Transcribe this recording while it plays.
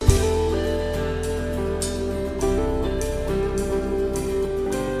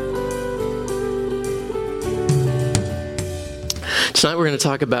Tonight we're going to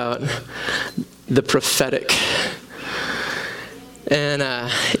talk about the prophetic. And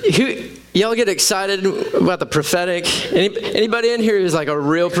y'all get excited about the prophetic? Anybody in here who's like a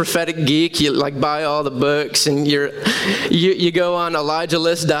real prophetic geek? You like buy all the books and you go on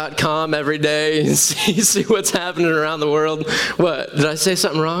ElijahList.com every day and see what's happening around the world. What? Did I say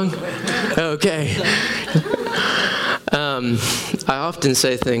something wrong? Okay. I often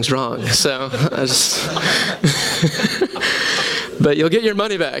say things wrong, so I just... But you'll get your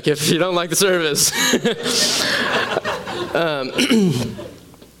money back if you don't like the service.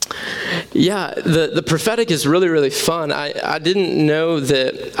 Yeah, the prophetic is really, really fun. I didn't know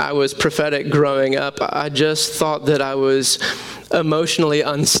that I was prophetic growing up. I just thought that I was emotionally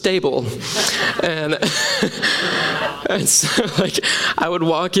unstable. And so like I would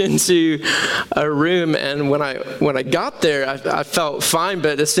walk into a room, and when I got there, I felt fine,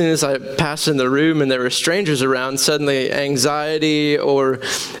 but as soon as I passed in the room and there were strangers around, suddenly anxiety or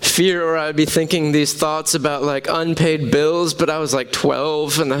fear, or I'd be thinking these thoughts about like unpaid bills, but I was like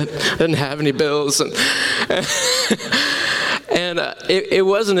 12 and I didn't have any bills. And it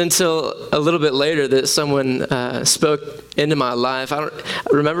wasn't until a little bit later that someone spoke into my life. I don't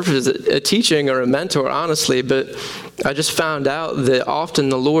remember if it was a teaching or a mentor, honestly, but I just found out that often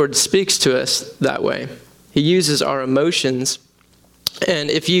the Lord speaks to us that way. He uses our emotions.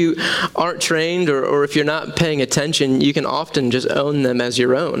 And if you aren't trained or if you're not paying attention, you can often just own them as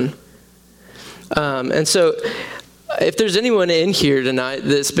your own. And so if there's anyone in here tonight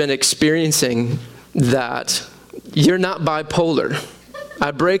that's been experiencing that, you're not bipolar. I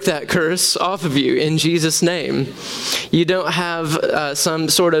break that curse off of you in Jesus' name. You don't have some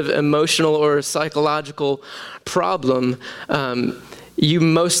sort of emotional or psychological problem. You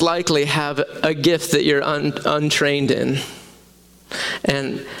most likely have a gift that you're untrained in.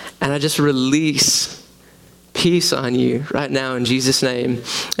 And I just release peace on you right now in Jesus' name.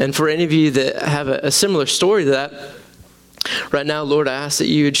 And for any of you that have a similar story to that, right now, Lord, I ask that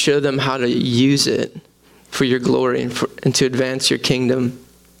you would show them how to use it for your glory and to advance your kingdom.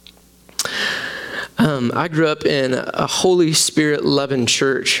 I grew up in a Holy Spirit-loving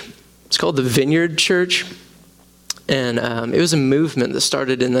church. It's called the Vineyard Church. And it was a movement that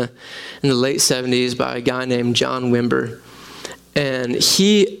started in the late 70s by a guy named John Wimber. And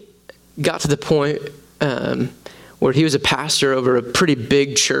he got to the point where he was a pastor over a pretty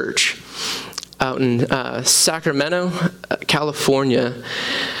big church out in Sacramento, California.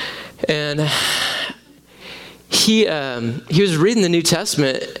 And he was reading the New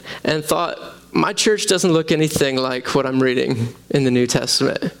Testament and thought, my church doesn't look anything like what I'm reading in the New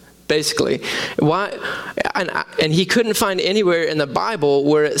Testament, basically. Why? And he couldn't find anywhere in the Bible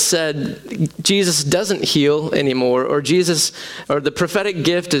where it said Jesus doesn't heal anymore, or the prophetic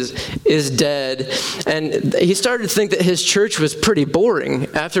gift is dead. And he started to think that his church was pretty boring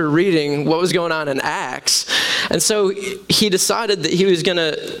after reading what was going on in Acts. And so he decided that he was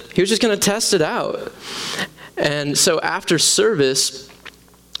just gonna test it out. And so after service,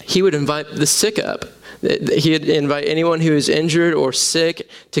 he would invite the sick up. He'd invite anyone who was injured or sick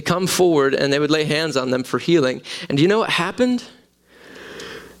to come forward, and they would lay hands on them for healing. And do you know what happened?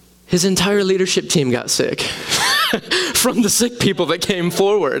 His entire leadership team got sick from the sick people that came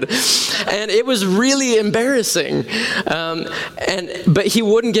forward. And it was really embarrassing. But he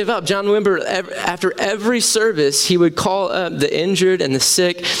wouldn't give up. John Wimber, after every service, he would call up the injured and the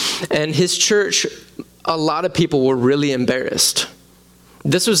sick, and his church, a lot of people were really embarrassed.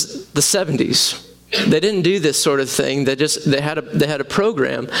 This was the 70s. They didn't do this sort of thing. They had a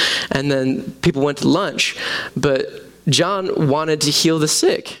program, and then people went to lunch. But John wanted to heal the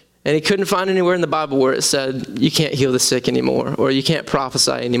sick, and he couldn't find anywhere in the Bible where it said you can't heal the sick anymore, or you can't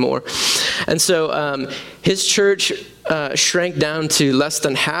prophesy anymore. And so his church shrank down to less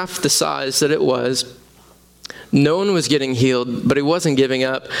than half the size that it was. No one was getting healed, but he wasn't giving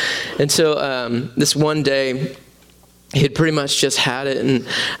up until this one day. He had pretty much just had it,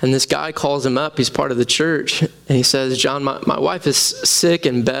 and this guy calls him up. He's part of the church, and he says, John, my wife is sick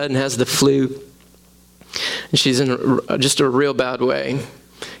in bed and has the flu, and she's in just a real bad way.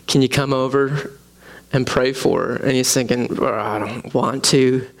 Can you come over and pray for her? And he's thinking, I don't want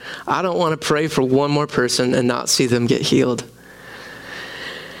to. I don't want to pray for one more person and not see them get healed.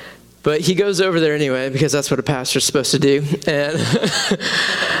 But he goes over there anyway, because that's what a pastor's supposed to do.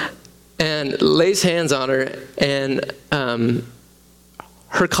 And lays hands on her, and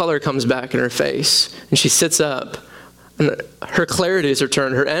her color comes back in her face, and she sits up, and her clarity is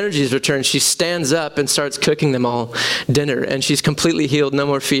returned, her energy is returned. She stands up and starts cooking them all dinner, and she's completely healed, no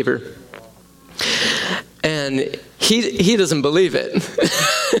more fever. And he doesn't believe it.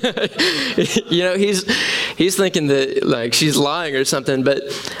 You know, he's thinking that like she's lying or something, but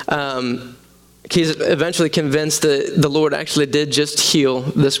he's eventually convinced that the Lord actually did just heal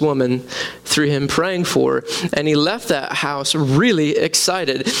this woman through him praying for her. And he left that house really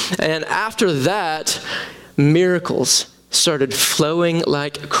excited. And after that, miracles started flowing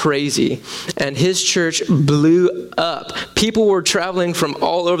like crazy, and his church blew up. People were traveling from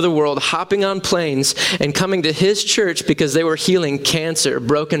all over the world, hopping on planes and coming to his church because they were healing cancer,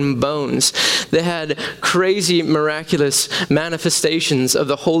 broken bones. They had crazy, miraculous manifestations of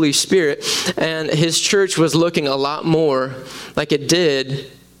the Holy Spirit, and his church was looking a lot more like it did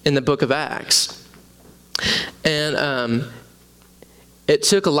in the book of Acts. And it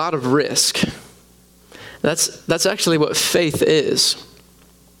took a lot of risk. That's actually what faith is.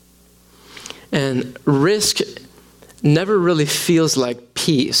 And risk never really feels like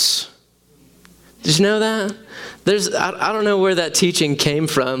peace. Did you know that? I don't know where that teaching came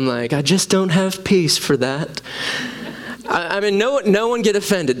from. Like, I just don't have peace for that. I mean, no one get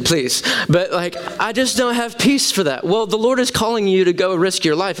offended, please. But like, I just don't have peace for that. Well, the Lord is calling you to go risk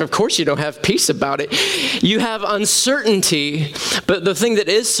your life. Of course you don't have peace about it. You have uncertainty, but the thing that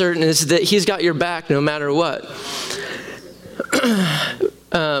is certain is that he's got your back no matter what.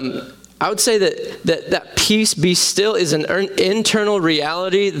 I would say that peace, be still, is an internal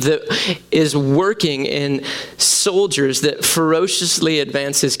reality that is working in soldiers that ferociously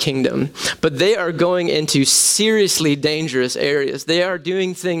advance his kingdom. But they are going into seriously dangerous areas. They are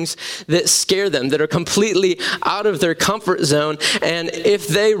doing things that scare them, that are completely out of their comfort zone. And if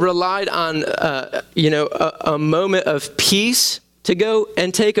they relied on, a moment of peace to go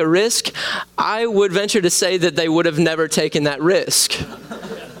and take a risk, I would venture to say that they would have never taken that risk.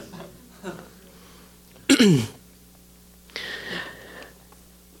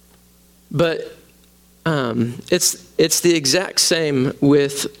 But it's the exact same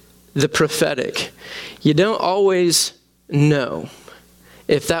with the prophetic. You don't always know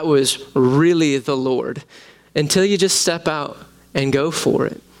if that was really the Lord until you just step out and go for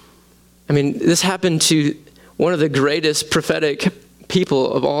it. I mean, this happened to one of the greatest prophetic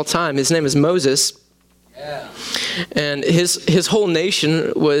people of all time. His name is Moses. Yeah. And his whole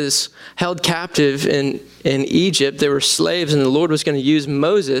nation was held captive in Egypt. They were slaves, and the Lord was going to use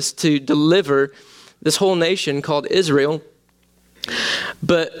Moses to deliver this whole nation called Israel.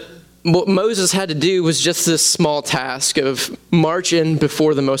 But what Moses had to do was just this small task of march in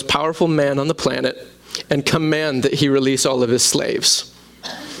before the most powerful man on the planet and command that he release all of his slaves.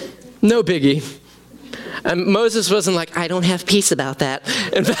 No biggie. And Moses wasn't like, I don't have peace about that.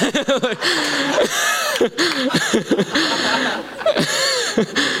 In fact,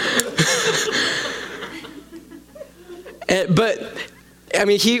 but I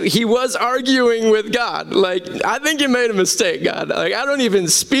mean, he was arguing with God. Like, I think you made a mistake, God. Like, I don't even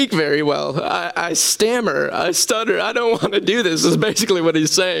speak very well. I stammer. I stutter. I don't want to do this, is basically what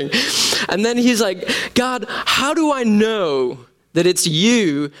he's saying. And then he's like, God, how do I know that it's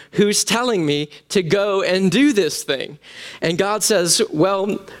you who's telling me to go and do this thing? And God says,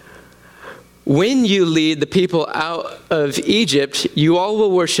 well, when you lead the people out of Egypt, you all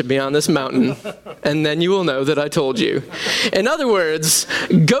will worship me on this mountain, and then you will know that I told you. In other words,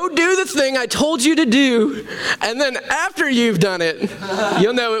 go do the thing I told you to do, and then after you've done it,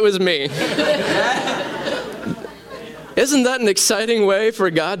 you'll know it was me. Isn't that an exciting way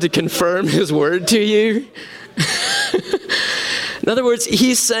for God to confirm his word to you? In other words,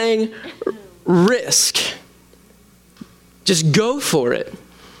 he's saying, risk. Just go for it.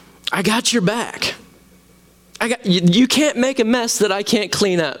 I got your back. You can't make a mess that I can't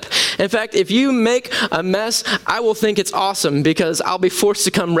clean up. In fact, if you make a mess, I will think it's awesome because I'll be forced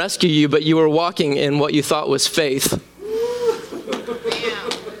to come rescue you, but you were walking in what you thought was faith.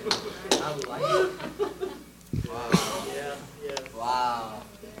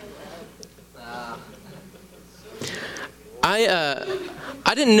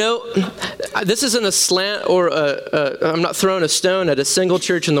 I didn't know, this isn't a slant or I'm not throwing a stone at a single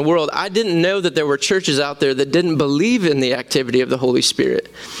church in the world. I didn't know that there were churches out there that didn't believe in the activity of the Holy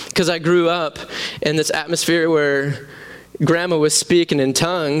Spirit. Because I grew up in this atmosphere where grandma was speaking in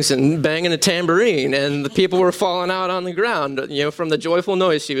tongues and banging a tambourine, and the people were falling out on the ground, from the joyful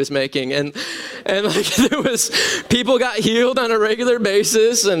noise she was making. And like people got healed on a regular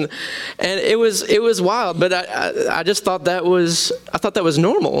basis, and it was wild. But I just thought that was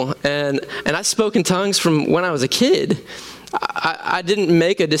normal. And I spoke in tongues from when I was a kid. I didn't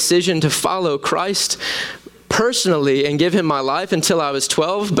make a decision to follow Christ personally and give him my life until I was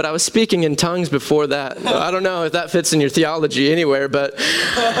 12, but I was speaking in tongues before that. I don't know if that fits in your theology anywhere, but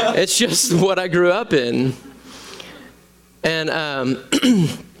it's just what I grew up in. And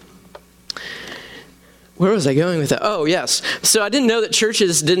Where was I going with that? Oh, yes. So I didn't know that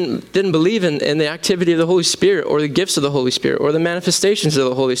churches didn't believe in the activity of the Holy Spirit or the gifts of the Holy Spirit or the manifestations of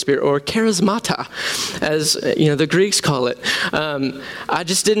the Holy Spirit or charismata, as the Greeks call it. I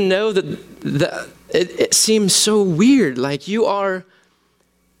just didn't know that it seems so weird. Like you are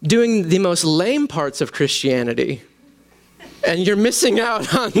doing the most lame parts of Christianity, and you're missing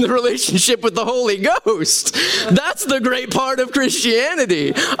out on the relationship with the Holy Ghost. That's the great part of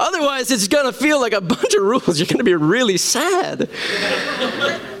Christianity. Otherwise, it's going to feel like a bunch of rules. You're going to be really sad.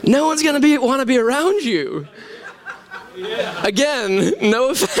 No one's going to want to be around you. Again, no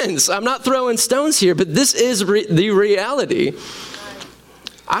offense. I'm not throwing stones here, but this is the reality.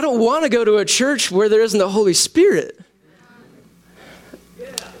 I don't want to go to a church where there isn't the Holy Spirit.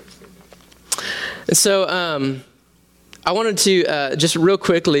 And so, I wanted to just real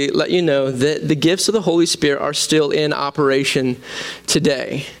quickly let you know that the gifts of the Holy Spirit are still in operation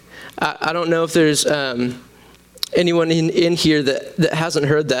today. I don't know if there's anyone in here that hasn't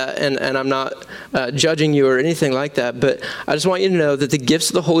heard that, and I'm not judging you or anything like that, but I just want you to know that the gifts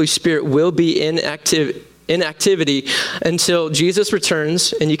of the Holy Spirit will be in activity until Jesus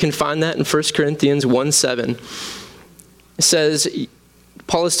returns, and you can find that in 1 Corinthians 1:7. It says,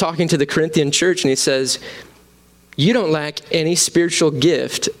 Paul is talking to the Corinthian church, and he says, "You don't lack any spiritual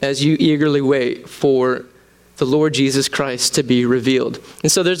gift as you eagerly wait for the Lord Jesus Christ to be revealed."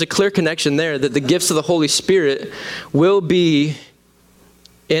 And so there's a clear connection there that the gifts of the Holy Spirit will be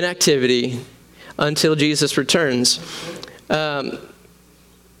in activity until Jesus returns.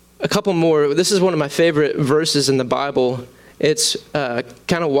 A couple more. This is one of my favorite verses in the Bible. It's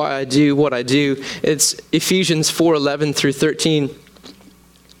kind of why I do what I do. It's Ephesians 4:11 through 13.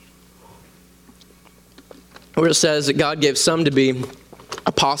 Where it says that God gave some to be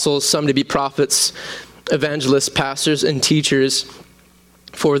apostles, some to be prophets, evangelists, pastors, and teachers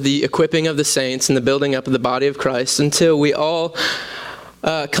for the equipping of the saints and the building up of the body of Christ until we all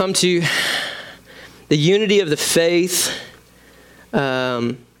come to the unity of the faith,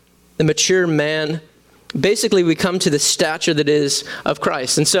 the mature man. Basically, we come to the stature that is of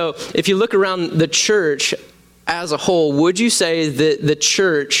Christ. And so if you look around the church as a whole, would you say that the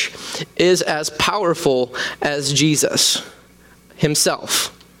church is as powerful as Jesus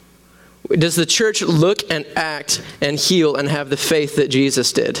himself? Does the church look and act and heal and have the faith that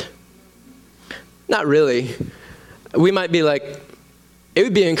Jesus did? Not really. We might be like, it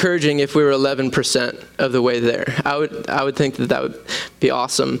would be encouraging if we were 11% of the way there. I would think that would be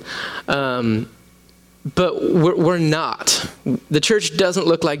awesome. But we're not. The church doesn't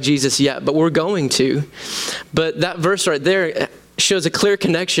look like Jesus yet, but we're going to. But that verse right there shows a clear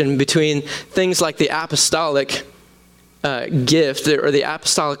connection between things like the apostolic gift or the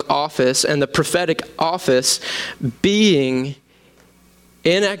apostolic office and the prophetic office being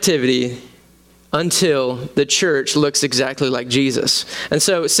in activity until the church looks exactly like Jesus. And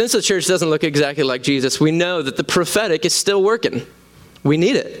so since the church doesn't look exactly like Jesus, we know that the prophetic is still working. We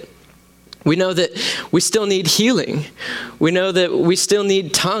need it. We know that we still need healing. We know that we still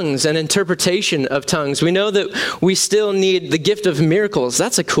need tongues and interpretation of tongues. We know that we still need the gift of miracles.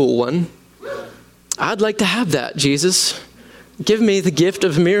 That's a cool one. I'd like to have that, Jesus. Give me the gift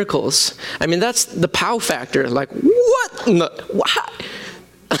of miracles. I mean, that's the pow factor. Like, what?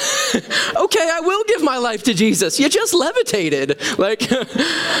 Okay, I will give my life to Jesus. You just levitated. Like,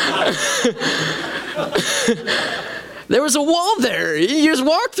 there was a wall there. You just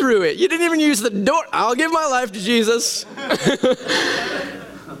walked through it. You didn't even use the door. I'll give my life to Jesus.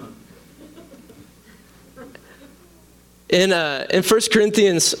 In 1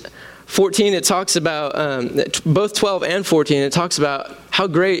 Corinthians 14, it talks about, both 12 and 14, it talks about how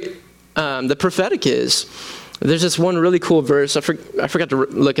great the prophetic is. There's this one really cool verse. I forgot to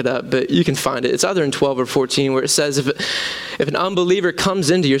look it up, but you can find it. It's either in 12 or 14, where it says, if an unbeliever comes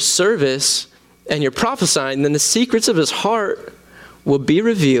into your service and you're prophesying, then the secrets of his heart will be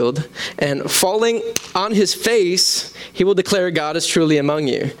revealed, and falling on his face, he will declare God is truly among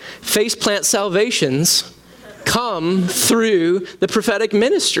you. Face plant salvations come through the prophetic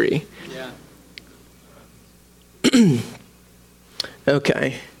ministry. Yeah.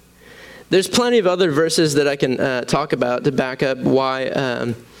 Okay. There's plenty of other verses that I can talk about to back up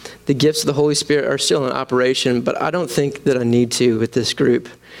why the gifts of the Holy Spirit are still in operation, but I don't think that I need to with this group.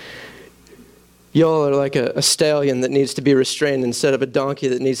 Y'all are like a stallion that needs to be restrained instead of a donkey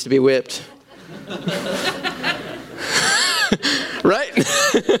that needs to be whipped. Right?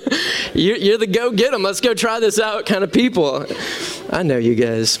 You're the go get 'em, let's go try this out kind of people. I know you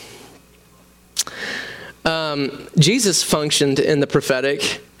guys. Jesus functioned in the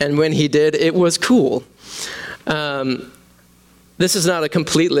prophetic, and when he did, it was cool. The this is not a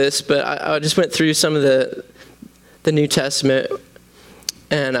complete list, but I just went through some of the New Testament,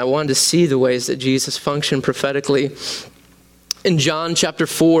 and I wanted to see the ways that Jesus functioned prophetically. In John chapter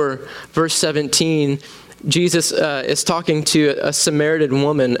 4, verse 17, Jesus is talking to a Samaritan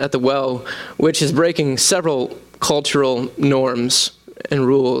woman at the well, which is breaking several cultural norms and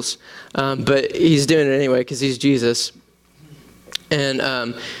rules. But he's doing it anyway because he's Jesus.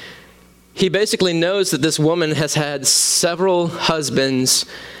 And he basically knows that this woman has had several husbands,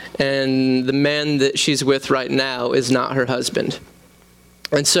 and the man that she's with right now is not her husband.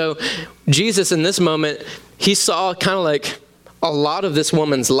 And so Jesus, in this moment, he saw kind of like a lot of this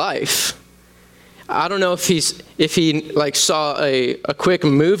woman's life. I don't know if he like saw a quick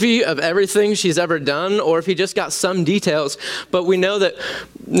movie of everything she's ever done, or if he just got some details. But we know that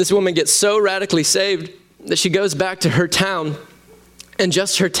this woman gets so radically saved that she goes back to her town, and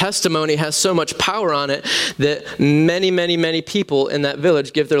just her testimony has so much power on it that many, many, many people in that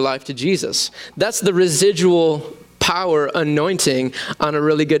village give their life to Jesus. That's the residual power anointing on a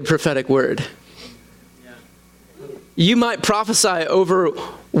really good prophetic word. You might prophesy over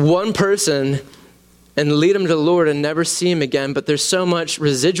one person and lead them to the Lord and never see him again, but there's so much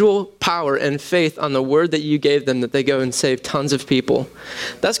residual power and faith on the word that you gave them that they go and save tons of people.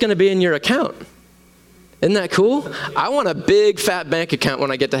 That's going to be in your account. Isn't that cool? I want a big fat bank account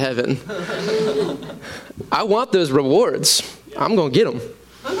when I get to heaven. I want those rewards. I'm going to get them.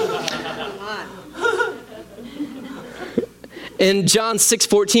 In John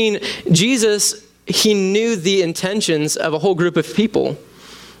 6:14, Jesus, he knew the intentions of a whole group of people.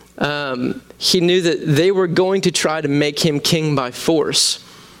 He knew that they were going to try to make him king by force.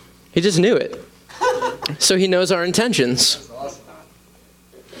 He just knew it. So he knows our intentions.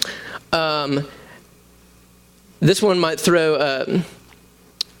 This one might throw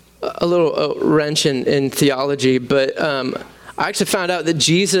a little wrench in theology, but I actually found out that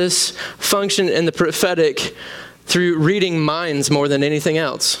Jesus functioned in the prophetic through reading minds more than anything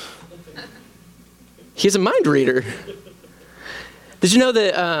else. He's a mind reader. Did you know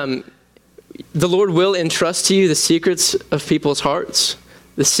that the Lord will entrust to you the secrets of people's hearts,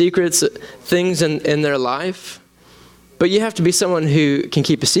 the secrets, things in their life? But you have to be someone who can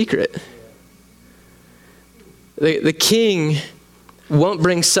keep a secret. The king won't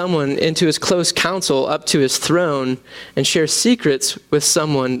bring someone into his close counsel up to his throne and share secrets with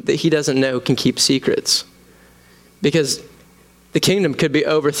someone that he doesn't know can keep secrets. Because the kingdom could be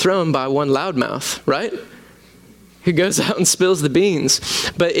overthrown by one loudmouth, right? Who goes out and spills the beans.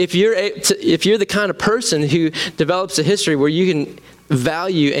 But if you're the kind of person who develops a history where you can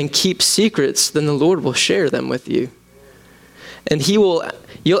value and keep secrets, then the Lord will share them with you. And you'll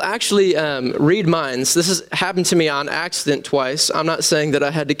actually read minds. This has happened to me on accident twice. I'm not saying that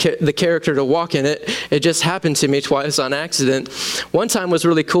I had the character to walk in it. It just happened to me twice on accident. One time was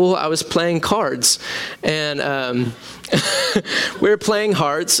really cool. I was playing cards, and we were playing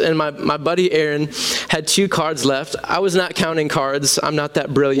hearts, and my buddy Aaron had 2 cards left. I was not counting cards. I'm not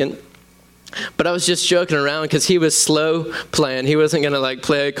that brilliant. But I was just joking around because he was slow playing. He wasn't going to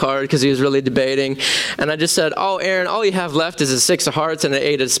play a card because he was really debating. And I just said, "Oh, Aaron, all you have left is a 6 of hearts and an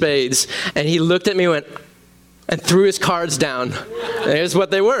 8 of spades." And he looked at me and threw his cards down. And here's what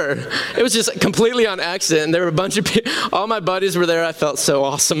they were. It was just completely on accident. And there were a bunch of people. All my buddies were there. I felt so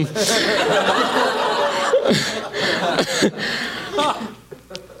awesome.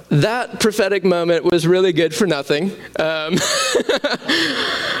 That prophetic moment was really good for nothing.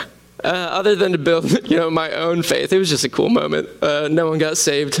 Other than to build, my own faith. It was just a cool moment. No one got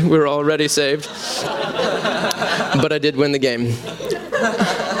saved. We were already saved. But I did win the game.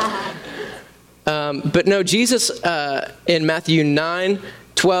 But no, Jesus in Matthew 9,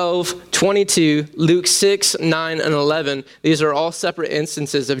 12, 22, Luke 6, 9, and 11, these are all separate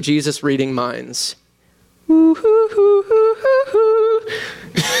instances of Jesus reading minds.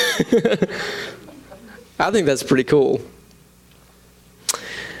 I think that's pretty cool.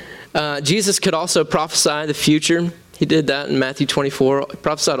 Jesus could also prophesy the future. He did that in Matthew 24. He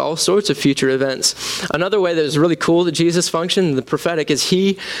prophesied all sorts of future events. Another way that is really cool that Jesus functioned in the prophetic is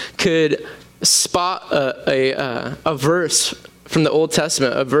he could spot a verse from the Old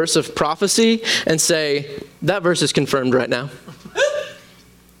Testament, a verse of prophecy, and say, that verse is confirmed right now.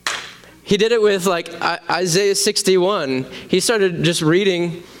 He did it with Isaiah 61. He started just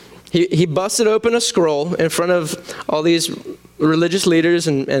reading. He busted open a scroll in front of all these religious leaders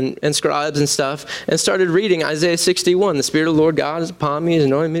and scribes and stuff, and started reading Isaiah 61. The Spirit of the Lord God is upon me, he's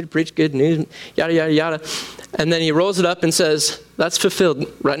anointed me to preach good news, yada, yada, yada. And then he rolls it up and says, that's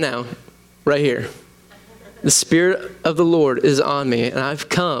fulfilled right now, right here. The Spirit of the Lord is on me, and I've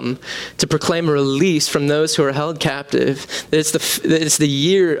come to proclaim a release from those who are held captive. That it's the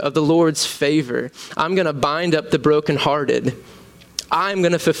year of the Lord's favor. I'm going to bind up the brokenhearted. I'm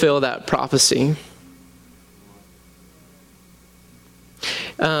going to fulfill that prophecy.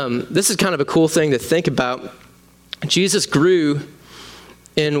 This is kind of a cool thing to think about. Jesus grew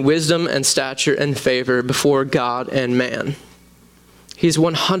in wisdom and stature and favor before God and man. He's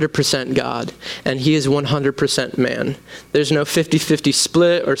 100% God, and he is 100% man. There's no 50-50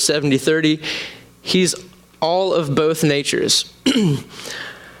 split or 70-30. He's all of both natures.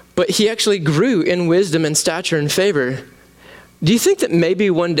 But he actually grew in wisdom and stature and favor. Do you think that maybe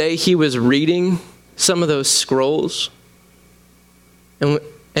one day he was reading some of those scrolls, and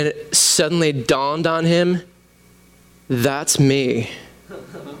it suddenly dawned on him, that's me.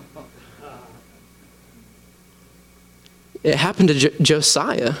 It happened to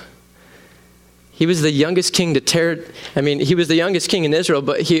Josiah. He was the youngest king he was the youngest king in Israel,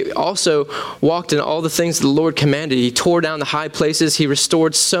 but he also walked in all the things the Lord commanded. He tore down the high places. He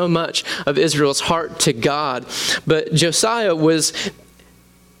restored so much of Israel's heart to God. But Josiah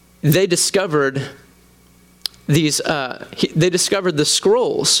they discovered the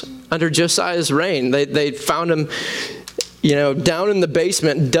scrolls under Josiah's reign. They found them, down in the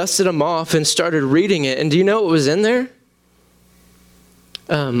basement, dusted them off, and started reading it. And do you know what was in there?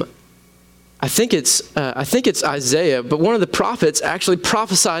 I think it's Isaiah, but one of the prophets actually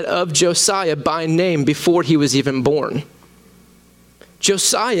prophesied of Josiah by name before he was even born.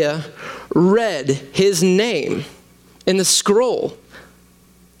 Josiah read his name in the scroll.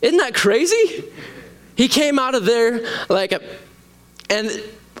 Isn't that crazy? He came out of there and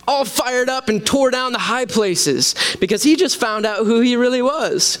all fired up and tore down the high places because he just found out who he really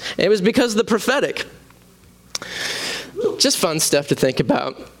was. And it was because of the prophetic. Just fun stuff to think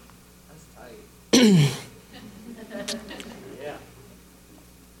about.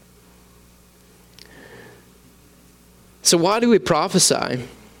 So why do we prophesy?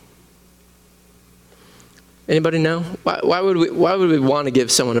 Anybody know? Why would we want to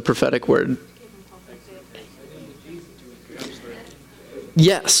give someone a prophetic word?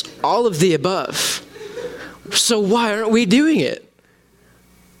 Yes, all of the above. So why aren't we doing it?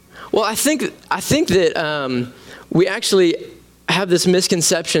 Well, I think that we actually have this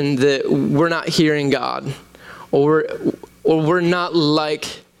misconception that we're not hearing God, or we're not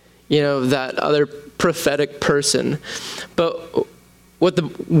like, that other prophetic person. But what the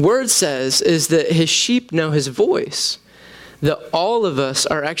word says is that his sheep know his voice. That all of us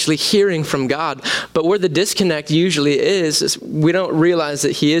are actually hearing from God. But where the disconnect usually is we don't realize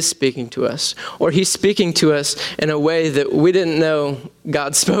that he is speaking to us, or he's speaking to us in a way that we didn't know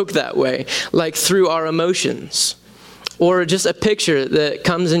God spoke that way, like through our emotions, or just a picture that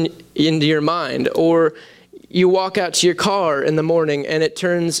comes into your mind, or you walk out to your car in the morning and it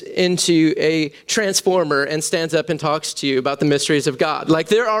turns into a transformer and stands up and talks to you about the mysteries of God. Like,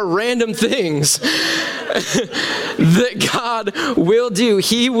 there are random things that God will do.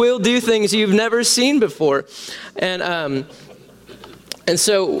 He will do things you've never seen before. And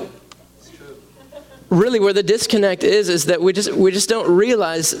so really where the disconnect is that we just don't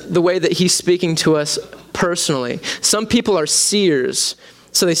realize the way that he's speaking to us personally. Some people are seers,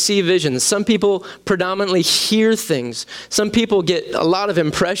 so they see visions. Some people predominantly hear things. Some people get a lot of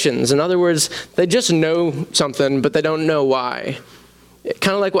impressions. In other words, they just know something, but they don't know why.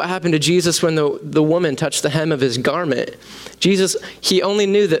 Kind of like what happened to Jesus when the woman touched the hem of his garment. Jesus, he only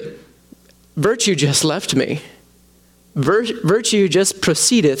knew that virtue just left me. Virtue just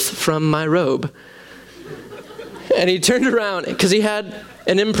proceedeth from my robe. And he turned around because he had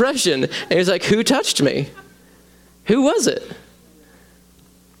an impression. And he was like, who touched me? Who was it?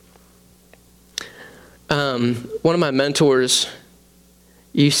 One of my mentors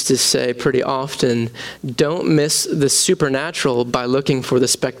used to say pretty often, don't miss the supernatural by looking for the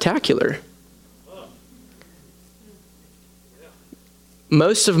spectacular.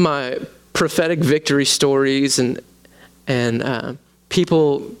 Most of my prophetic victory stories and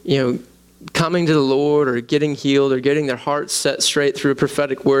people, coming to the Lord or getting healed or getting their hearts set straight through a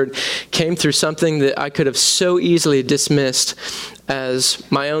prophetic word came through something that I could have so easily dismissed as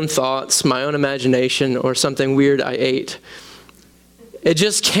my own thoughts, my own imagination, or something weird I ate. It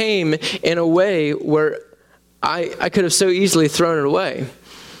just came in a way where I could have so easily thrown it away.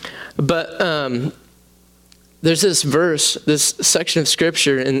 But there's this verse, this section of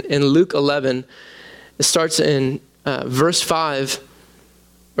scripture in Luke 11. It starts in verse 5,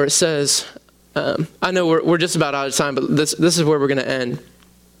 where it says, I know we're just about out of time, but this is where we're going to end.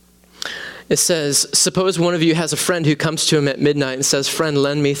 It says, suppose one of you has a friend who comes to him at midnight and says, friend,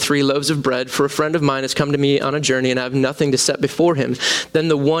 lend me 3 loaves of bread, for a friend of mine has come to me on a journey and I have nothing to set before him. Then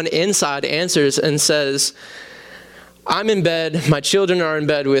the one inside answers and says, I'm in bed, my children are in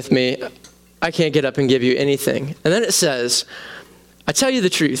bed with me, I can't get up and give you anything. And then it says, I tell you the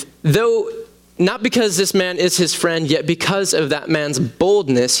truth, though not because this man is his friend, yet because of that man's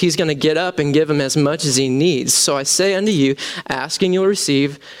boldness, he's going to get up and give him as much as he needs. So I say unto you, ask and you'll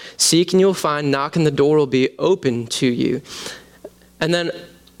receive, seek and you'll find, knock and the door will be open to you. And then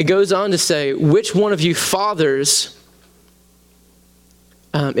it goes on to say, which one of you fathers,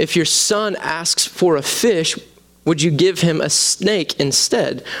 if your son asks for a fish, would you give him a snake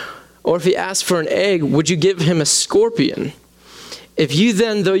instead? Or if he asks for an egg, would you give him a scorpion? If you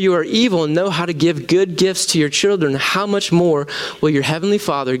then, though you are evil, know how to give good gifts to your children, how much more will your heavenly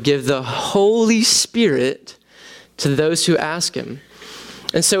Father give the Holy Spirit to those who ask him?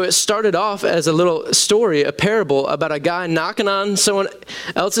 And so it started off as a little story, a parable about a guy knocking on someone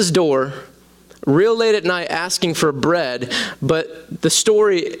else's door real late at night asking for bread. But the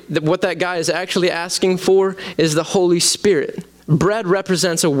story, what that guy is actually asking for is the Holy Spirit. Bread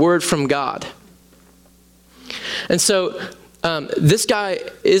represents a word from God. And so this guy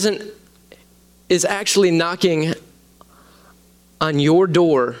is actually knocking on your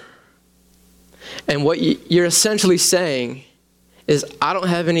door, and what you're essentially saying is, I don't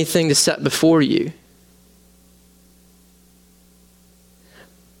have anything to set before you,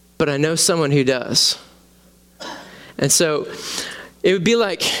 but I know someone who does. And so it would be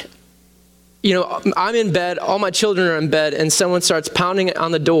like, you know, I'm in bed, all my children are in bed, and someone starts pounding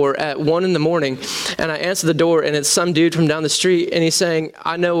on the door at 1 a.m, and I answer the door, and it's some dude from down the street, and he's saying,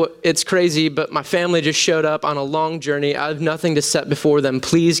 I know it's crazy, but my family just showed up on a long journey. I have nothing to set before them.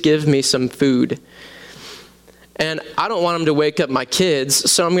 Please give me some food. And I don't want him to wake up my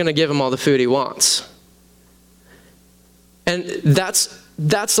kids, so I'm going to give him all the food he wants. And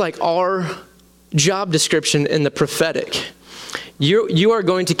that's like our job description in the prophetic. You are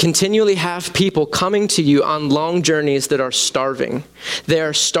going to continually have people coming to you on long journeys that are starving. They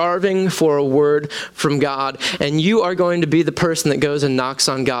are starving for a word from God, and you are going to be the person that goes and knocks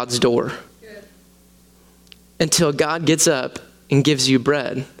on God's door. Good. Until God gets up and gives you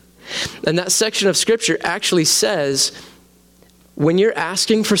bread. And that section of scripture actually says, when you're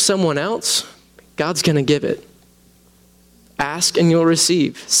asking for someone else, God's going to give it. Ask and you'll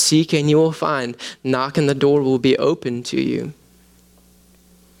receive. Seek and you will find. Knock and the door will be open to you.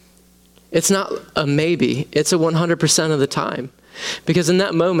 It's not a maybe, it's a 100% of the time. Because in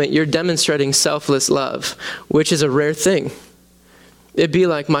that moment, you're demonstrating selfless love, which is a rare thing. It'd be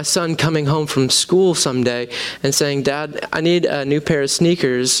like my son coming home from school someday and saying, Dad, I need a new pair of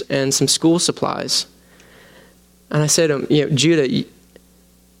sneakers and some school supplies. And I say to him, Judah,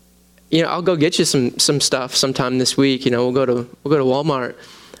 I'll go get you some stuff sometime this week. We'll go to Walmart.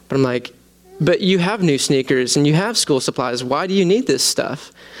 But I'm like, but you have new sneakers and you have school supplies. Why do you need this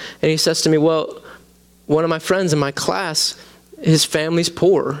stuff? And he says to me, well, one of my friends in my class, his family's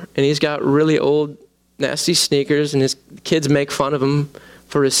poor, and he's got really old, nasty sneakers, and his kids make fun of him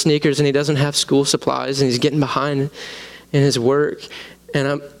for his sneakers, and he doesn't have school supplies, and he's getting behind in his work.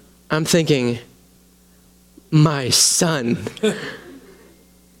 And I'm thinking, my son,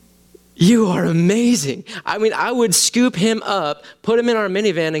 you are amazing. I mean, I would scoop him up, put him in our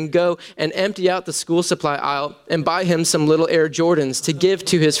minivan, and go and empty out the school supply aisle and buy him some little Air Jordans to give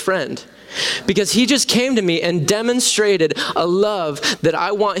to his friend. Because he just came to me and demonstrated a love that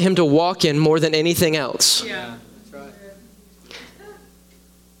I want him to walk in more than anything else. Yeah, that's right.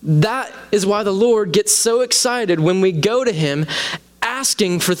 That is why the Lord gets so excited when we go to him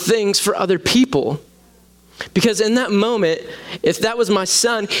asking for things for other people. Because in that moment, if that was my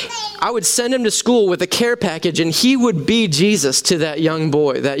son, I would send him to school with a care package, and he would be Jesus to that young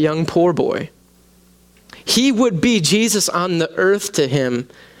boy, that young poor boy. He would be Jesus on the earth to him,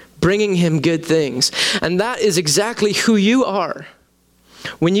 bringing him good things. And that is exactly who you are.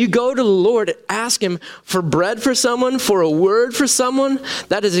 When you go to the Lord and ask him for bread for someone, for a word for someone,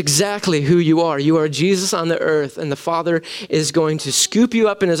 that is exactly who you are. You are Jesus on the earth, and the Father is going to scoop you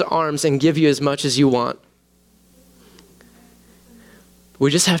up in his arms and give you as much as you want. We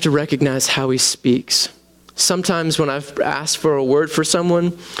just have to recognize how he speaks. Sometimes when I've asked for a word for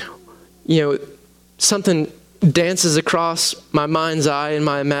someone, something dances across my mind's eye and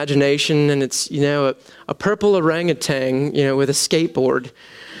my imagination, and it's, a purple orangutan, with a skateboard.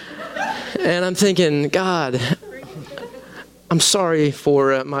 And I'm thinking, God, I'm sorry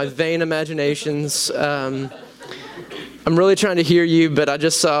for my vain imaginations. I'm really trying to hear you, but I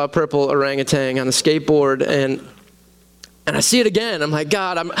just saw a purple orangutan on a skateboard, and And I see it again. I'm like,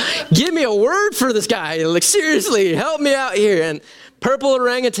 God, give me a word for this guy. Like, seriously, help me out here. And purple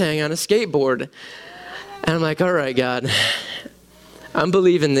orangutan on a skateboard. And I'm like, all right, God, I'm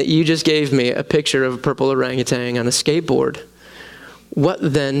believing that you just gave me a picture of a purple orangutan on a skateboard. What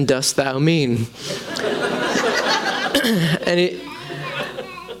then dost thou mean?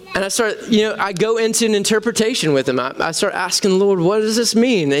 And I start, I go into an interpretation with him. I start asking the Lord, what does this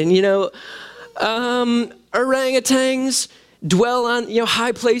mean? And, orangutans dwell on,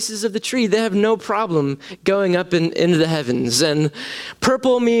 high places of the tree. They have no problem going up into the heavens. And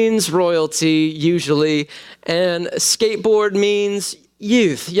purple means royalty, usually. And skateboard means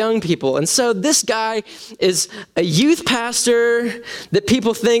youth, young people. And so this guy is a youth pastor that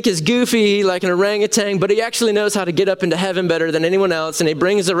people think is goofy like an orangutan, but he actually knows how to get up into heaven better than anyone else. And he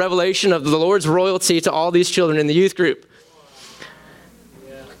brings the revelation of the Lord's royalty to all these children in the youth group.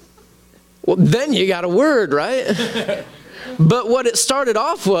 Well, then you got a word, right? But what it started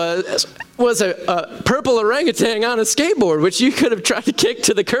off was a purple orangutan on a skateboard, which you could have tried to kick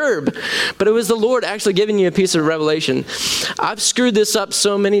to the curb. But it was the Lord actually giving you a piece of revelation. I've screwed this up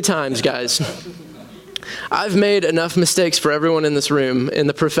so many times, guys. I've made enough mistakes for everyone in this room in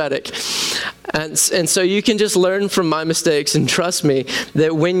the prophetic. And so you can just learn from my mistakes and trust me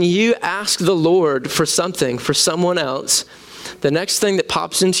that when you ask the Lord for something for someone else, the next thing that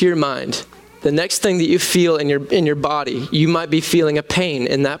pops into your mind, the next thing that you feel in your body, you might be feeling a pain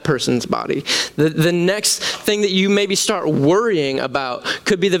in that person's body. The next thing that you maybe start worrying about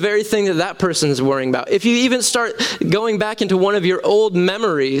could be the very thing that that person's worrying about. If you even start going back into one of your old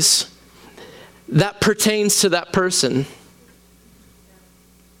memories, that pertains to that person.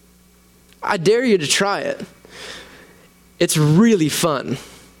 I dare you to try it. It's really fun.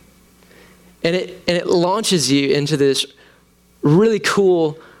 And it launches you into this really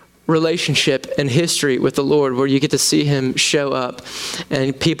cool relationship and history with the Lord where you get to see him show up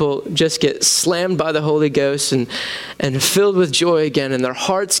and people just get slammed by the Holy Ghost and filled with joy again, and their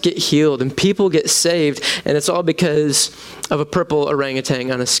hearts get healed and people get saved, and it's all because of a purple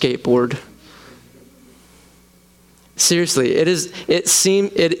orangutan on a skateboard. Seriously, it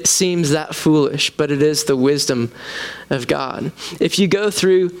seems that foolish, but it is the wisdom of God. If you go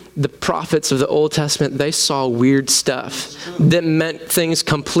through the prophets of the Old Testament, they saw weird stuff that meant things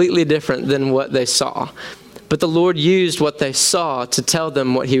completely different than what they saw. But the Lord used what they saw to tell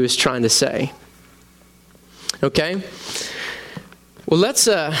them what he was trying to say. Okay? Well,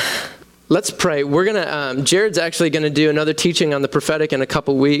 let's pray. We're gonna. Jared's actually gonna do another teaching on the prophetic in a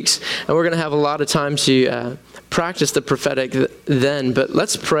couple weeks, and we're gonna have a lot of time to practice the prophetic then. But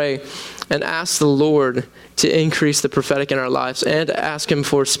let's pray and ask the Lord to increase the prophetic in our lives, and ask him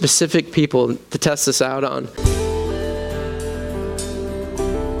for specific people to test this out on.